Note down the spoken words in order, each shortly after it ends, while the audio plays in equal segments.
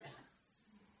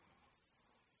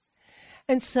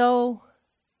And so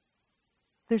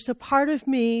there's a part of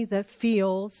me that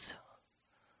feels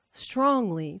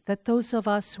strongly that those of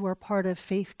us who are part of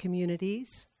faith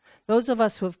communities, those of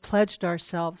us who have pledged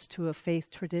ourselves to a faith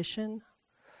tradition,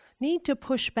 need to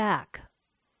push back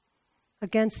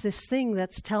against this thing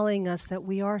that's telling us that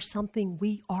we are something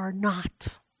we are not.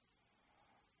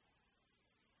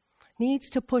 Needs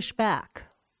to push back.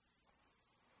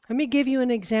 Let me give you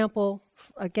an example,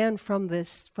 again, from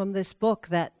this book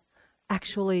that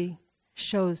actually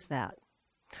shows that.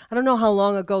 I don't know how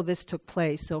long ago this took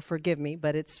place, so forgive me,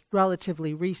 but it's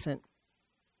relatively recent.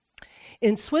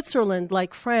 In Switzerland,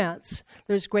 like France,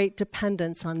 there's great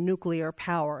dependence on nuclear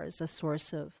power as a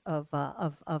source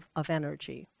of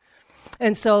energy.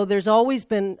 And so there's always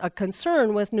been a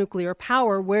concern with nuclear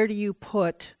power. Where do you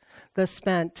put the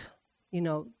spent,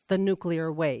 the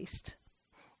nuclear waste?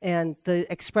 And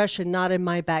the expression, not in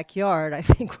my backyard, I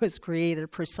think was created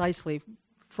precisely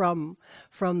from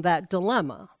that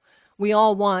dilemma. We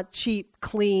all want cheap,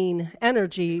 clean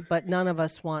energy, but none of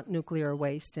us want nuclear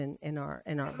waste in our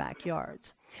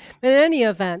backyards. In any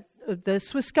event, the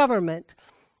Swiss government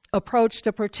approached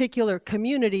a particular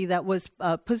community that was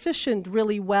positioned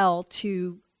really well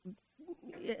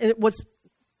it was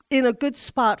in a good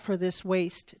spot for this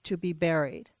waste to be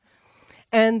buried.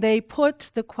 And they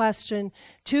put the question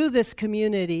to this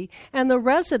community, and the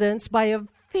residents, by a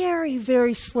very,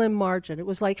 very slim margin, it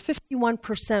was like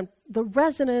 51%, the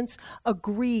residents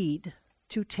agreed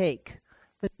to take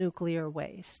the nuclear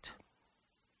waste.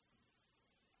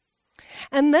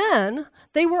 And then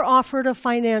they were offered a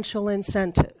financial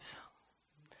incentive.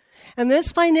 And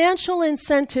this financial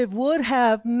incentive would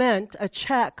have meant a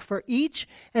check for each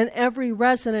and every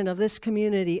resident of this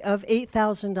community of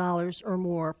 $8,000 or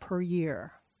more per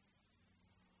year.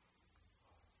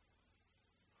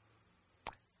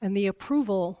 And the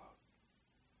approval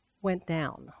went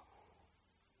down.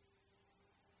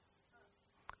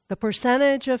 The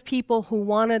percentage of people who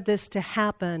wanted this to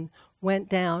happen went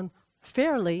down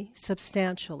fairly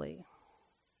substantially.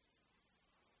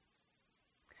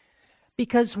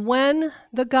 Because when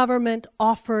the government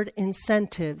offered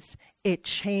incentives, it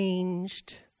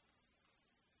changed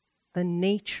the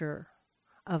nature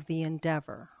of the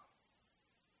endeavor.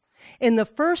 In the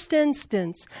first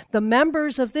instance, the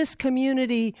members of this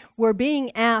community were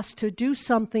being asked to do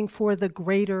something for the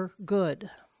greater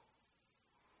good.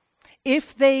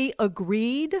 If they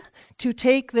agreed to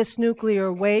take this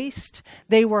nuclear waste,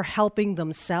 they were helping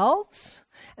themselves.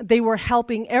 They were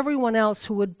helping everyone else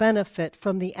who would benefit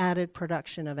from the added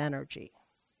production of energy.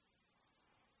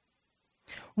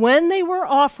 When they were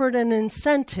offered an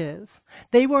incentive,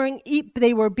 they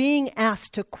were being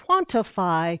asked to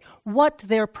quantify what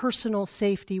their personal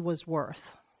safety was worth.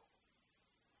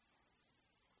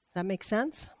 Does that make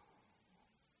sense?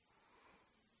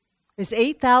 Is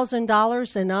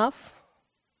 $8,000 enough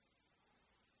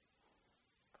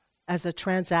as a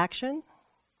transaction?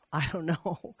 I don't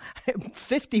know.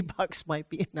 $50 might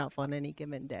be enough on any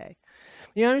given day.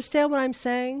 You understand what I'm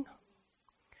saying?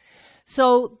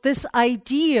 So this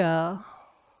idea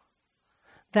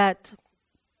that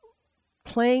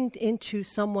playing into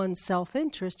someone's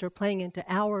self-interest or playing into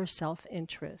our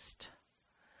self-interest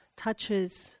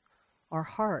touches our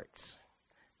hearts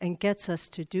and gets us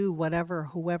to do whatever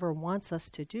whoever wants us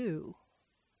to do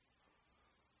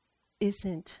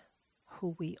isn't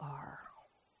who we are.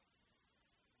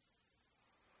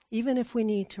 Even if we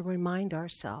need to remind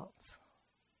ourselves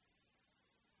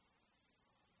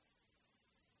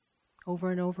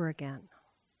over and over again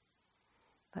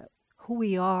that who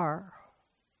we are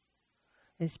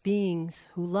is beings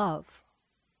who love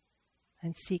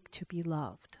and seek to be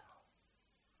loved.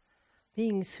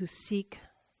 Beings who seek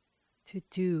to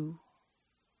do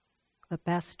the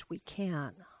best we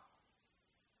can.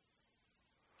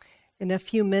 In a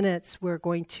few minutes, we're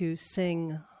going to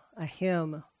sing a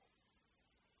hymn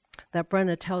that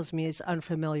Brenna tells me is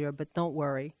unfamiliar, but don't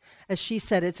worry. As she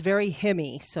said, it's very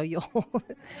hymny, so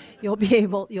you'll be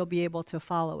able to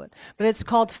follow it. But it's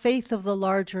called Faith of the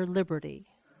Larger Liberty.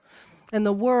 And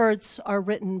the words are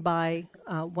written by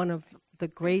one of the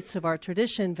greats of our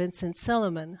tradition, Vincent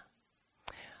Silliman.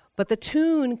 But the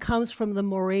tune comes from the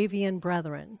Moravian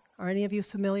Brethren. Are any of you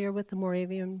familiar with the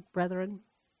Moravian Brethren?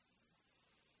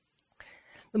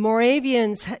 The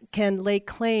Moravians can lay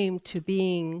claim to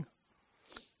being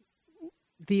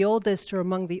the oldest or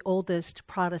among the oldest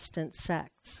Protestant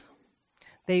sects.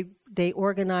 They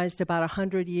organized about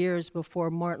 100 years before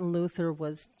Martin Luther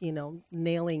was,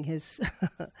 nailing his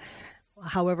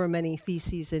however many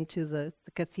theses into the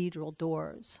cathedral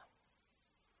doors.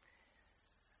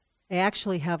 They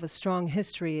actually have a strong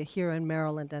history here in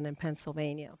Maryland and in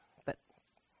Pennsylvania. But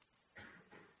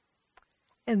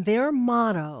And their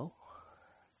motto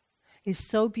is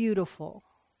so beautiful,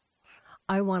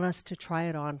 I want us to try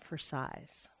it on for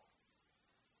size.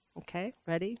 Okay,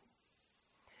 ready?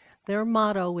 Their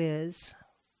motto is,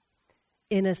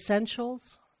 in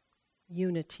essentials,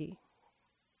 unity.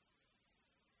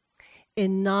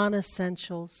 In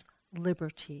non-essentials,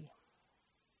 liberty.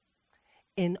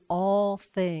 In all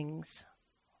things,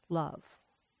 love.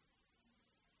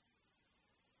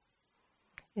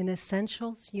 In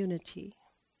essentials, unity.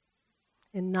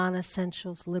 In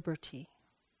non-essentials, liberty.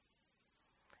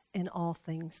 In all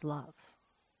things, love.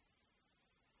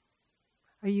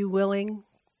 Are you willing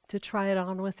to try it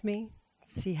on with me?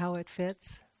 See how it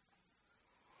fits?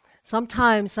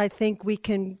 Sometimes I think we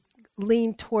can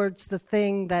lean towards the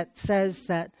thing that says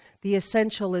that the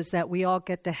essential is that we all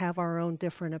get to have our own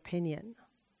different opinion.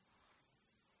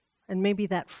 And maybe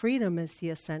that freedom is the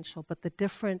essential, but the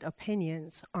different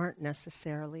opinions aren't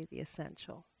necessarily the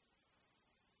essential.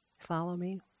 Follow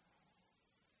me?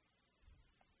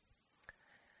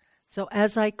 So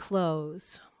as I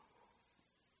close,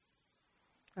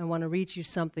 I want to read you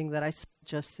something that I saw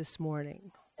just this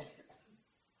morning.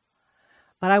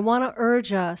 But I want to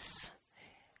urge us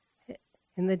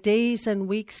in the days and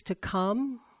weeks to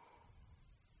come,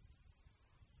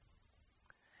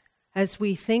 as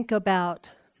we think about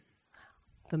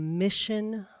the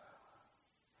mission,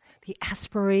 the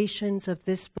aspirations of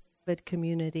this beloved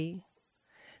community,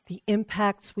 the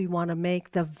impacts we want to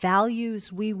make, the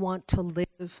values we want to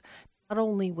live, not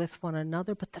only with one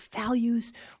another, but the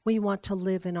values we want to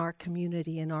live in our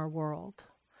community, in our world,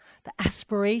 the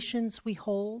aspirations we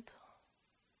hold,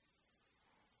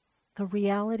 the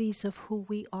realities of who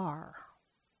we are.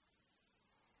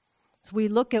 So we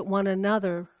look at one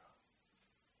another,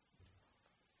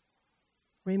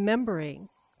 remembering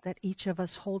that each of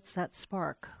us holds that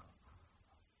spark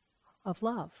of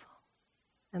love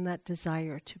and that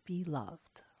desire to be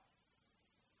loved.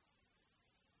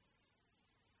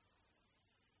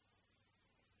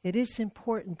 It is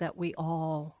important that we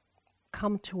all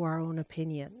come to our own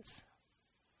opinions.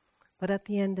 But at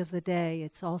the end of the day,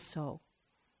 it's also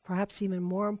perhaps even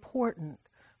more important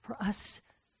for us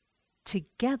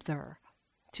together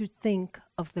to think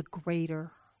of the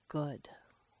greater good.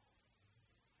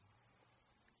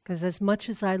 Because as much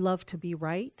as I love to be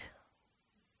right,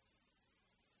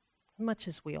 as much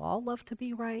as we all love to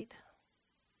be right,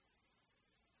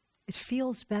 it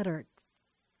feels better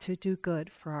to do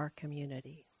good for our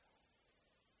community.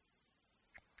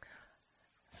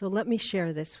 So let me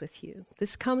share this with you.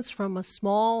 This comes from a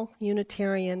small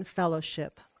Unitarian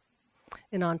fellowship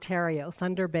in Ontario,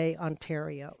 Thunder Bay,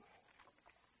 Ontario.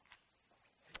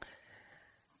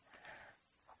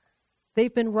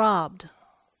 They've been robbed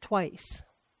twice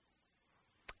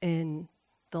in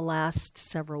the last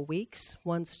several weeks,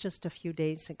 once just a few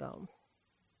days ago.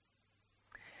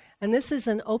 And this is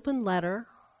an open letter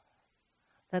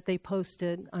that they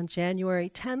posted on January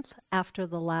 10th after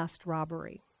the last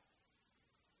robbery.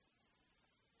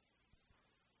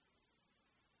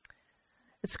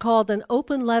 It's called An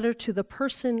Open Letter to the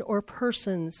Person or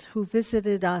Persons Who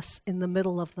Visited Us in the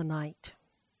Middle of the Night.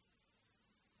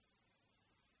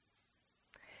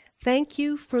 Thank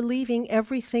you for leaving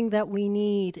everything that we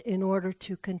need in order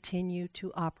to continue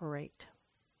to operate.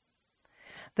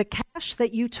 The cash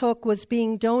that you took was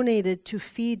being donated to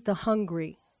feed the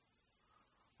hungry.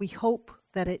 We hope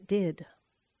that it did.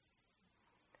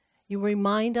 You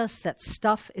remind us that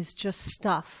stuff is just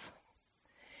stuff.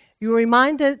 You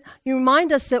remind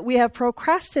us that we have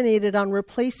procrastinated on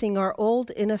replacing our old,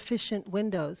 inefficient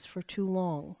windows for too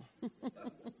long.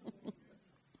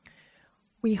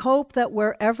 We hope that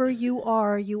wherever you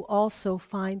are, you also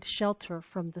find shelter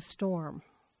from the storm.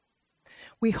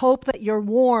 We hope that you're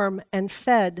warm and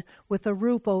fed with a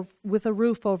roof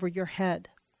over your head.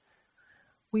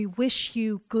 We wish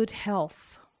you good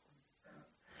health.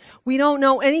 We don't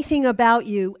know anything about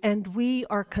you, and we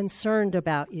are concerned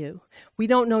about you. We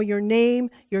don't know your name,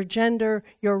 your gender,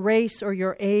 your race, or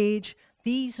your age.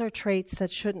 These are traits that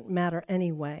shouldn't matter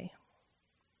anyway.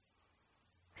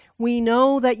 We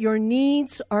know that your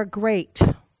needs are great.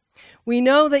 We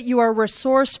know that you are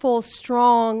resourceful,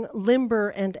 strong, limber,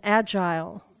 and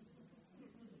agile.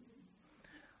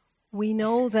 We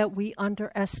know that we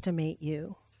underestimate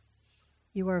you.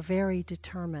 You are very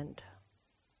determined.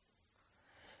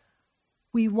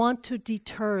 We want to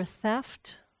deter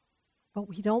theft, but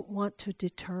we don't want to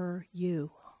deter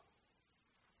you.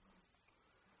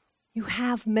 You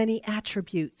have many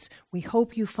attributes. We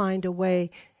hope you find a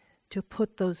way to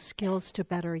put those skills to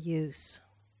better use.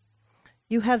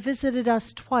 You have visited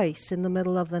us twice in the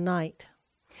middle of the night.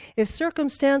 If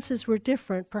circumstances were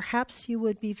different, perhaps you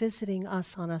would be visiting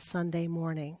us on a Sunday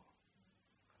morning.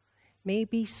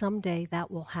 Maybe someday that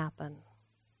will happen.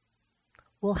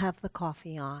 We'll have the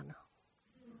coffee on.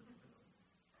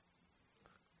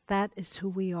 That is who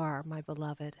we are, my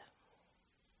beloved.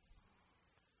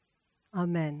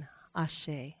 Amen,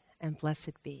 Ashe, and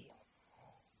blessed be.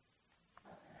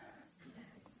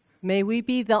 May we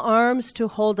be the arms to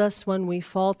hold us when we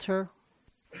falter.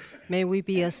 May we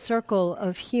be a circle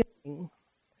of healing,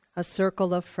 a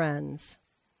circle of friends.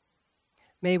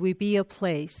 May we be a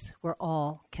place where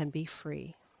all can be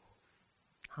free.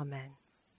 Amen.